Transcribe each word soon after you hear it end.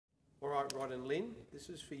All right, Rod and Lynn, this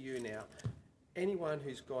is for you now. Anyone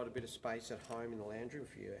who's got a bit of space at home in the lounge room,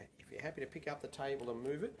 if you're happy to pick up the table and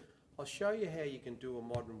move it, I'll show you how you can do a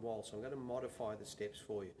modern waltz. I'm going to modify the steps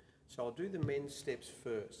for you. So I'll do the men's steps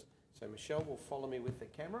first. So Michelle will follow me with the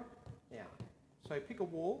camera. Now, so pick a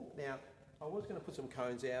wall. Now, I was going to put some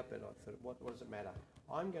cones out, but I thought, what does it matter?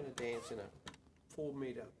 I'm going to dance in a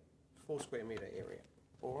 4 square metre area.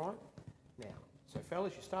 All right? Now, so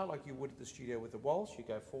fellas, you start like you would at the studio with the waltz. You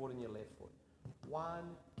go forward on your left foot. 1,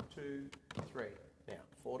 2, 3. Now,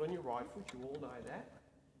 forward on your right foot, you all know that.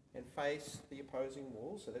 And face the opposing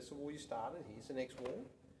wall. So that's the wall you started. Here's the next wall.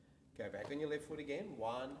 Go back on your left foot again.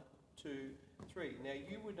 1, 2, 3. Now,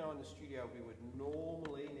 you would know in the studio we would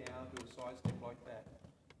normally now do a side step like that.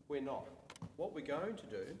 We're not. What we're going to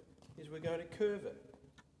do is we're going to curve it.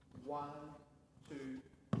 1, 2,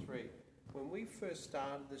 3. When we first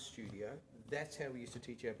started the studio, that's how we used to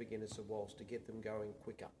teach our beginners the waltz, to get them going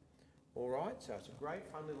quicker. All right, so it's a great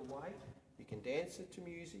fun little way. You can dance it to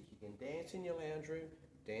music, you can dance in your lounge room,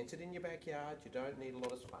 dance it in your backyard. You don't need a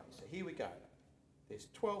lot of space. So here we go. There's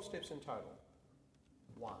 12 steps in total.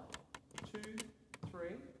 1, 2, 3,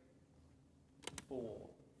 4,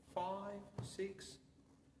 5, 6,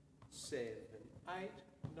 7, 8,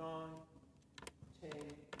 9, 10,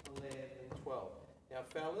 11, 12. Now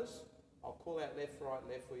fellas, I'll call out left, right,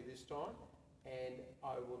 left for you this time. And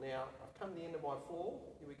I will now, I've come to the end of my floor.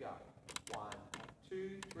 Here we go. 1, 2,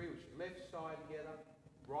 3, which is left side together,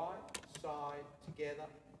 right side together,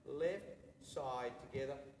 left side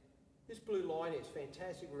together. This blue line is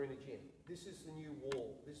fantastic. We're in a gym. This is the new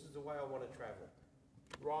wall. This is the way I want to travel.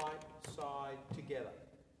 Right side together.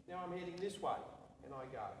 Now I'm heading this way, and I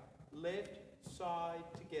go left side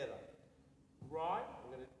together. Right,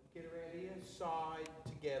 I'm going to get around here, side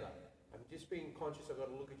together. I'm just being conscious I've got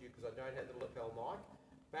to look at you because I don't have the lapel mic.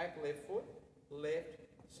 Back left foot, left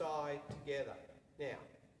side together. Now,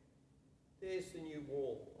 there's the new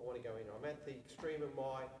wall I want to go in. I'm at the extreme of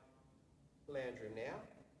my lounge room now.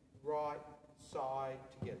 Right side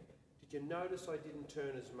together. Did you notice I didn't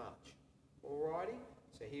turn as much? Alrighty,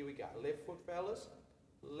 so here we go. Left foot, fellas.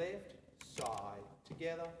 Left side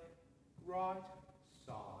together. Right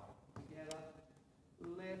side together.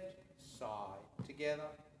 Left side together.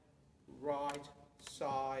 Right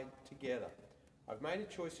side together. I've made a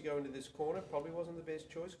choice to go into this corner. Probably wasn't the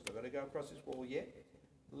best choice because I've got to go across this wall yet.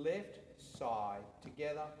 Left side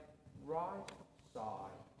together. Right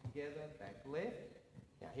side together. Back left.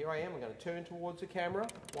 Now here I am. I'm going to turn towards the camera.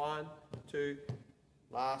 1, 2.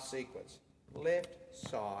 Last sequence. Left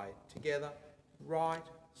side together. Right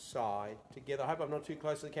side together. I hope I'm not too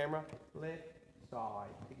close to the camera. Left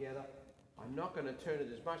side together. I'm not going to turn it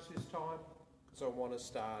as much this time because I want to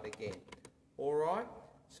start again. All right?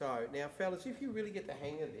 So now fellas, if you really get the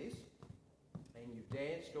hang of this and you've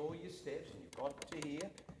danced all your steps and you've got to here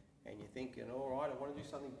and you're thinking, all right, I want to do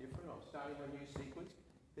something different, I'm starting my new sequence,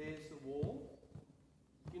 there's the wall.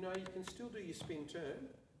 You know, you can still do your spin turn.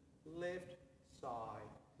 Left side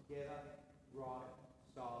together, right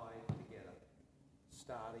side together.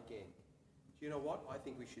 Start again. Do you know what? I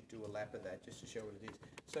think we should do a lap of that just to show what it is.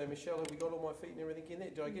 So Michelle, have we got all my feet and everything in there?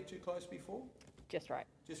 Did I get too close before? Just right.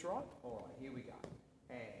 Just right? All right, here we go.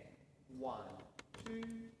 And 1, 2,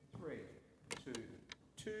 3, 2,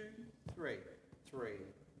 2, 3, 3,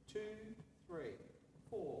 2, 3,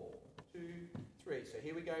 4, 2, 3. So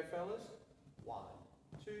here we go, fellas. 1,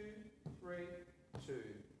 2, 3, 2,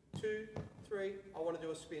 2, 3. I want to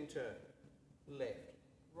do a spin turn. Left,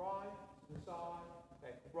 right, side,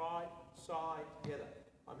 back, right, side, together.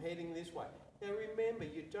 I'm heading this way. Now remember,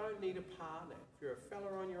 you don't need a partner. If you're a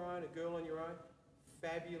fella on your own, a girl on your own,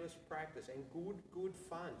 fabulous practice and good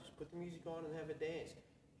fun. Just put the music on and have a dance.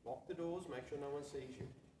 Lock the doors, make sure no one sees you.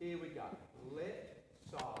 Here we go. Left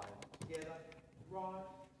side together, right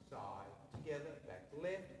side together, back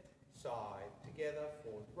left side together,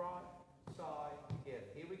 forward right side together.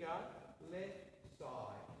 Here we go. Left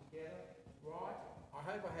side together, right. I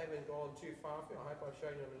hope I haven't gone too far for you. I hope I've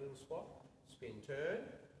shown you a little spot. Spin turn.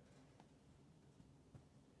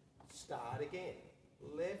 Start again.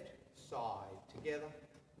 Left side together,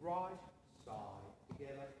 right side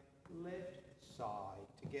together, left side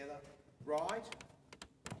together, right.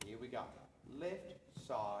 Here we go. Left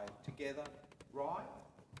side together, right.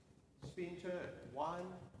 Spin turn. 1,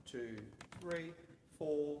 2, 3,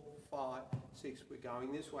 4, 5, 6. We're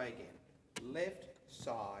going this way again. Left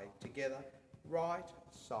side together, right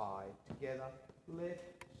side together,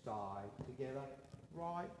 left side together,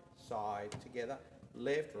 right side together,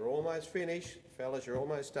 left. We're almost finished. Fellas, you're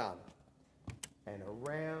almost done. And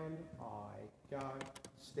around I go,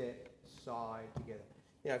 step, side, together.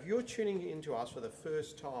 Now, if you're tuning into us for the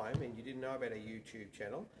first time and you didn't know about our YouTube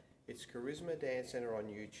channel, it's Charisma Dance Centre on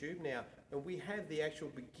YouTube. Now, and we have the actual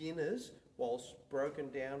beginners waltz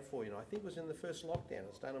broken down for you. And I think it was in the first lockdown.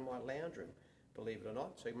 It's done in my lounge room, believe it or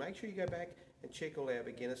not. So make sure you go back and check all our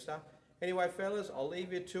beginner stuff. Anyway, fellas, I'll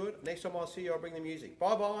leave you to it. Next time I'll see you, I'll bring the music.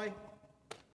 Bye-bye.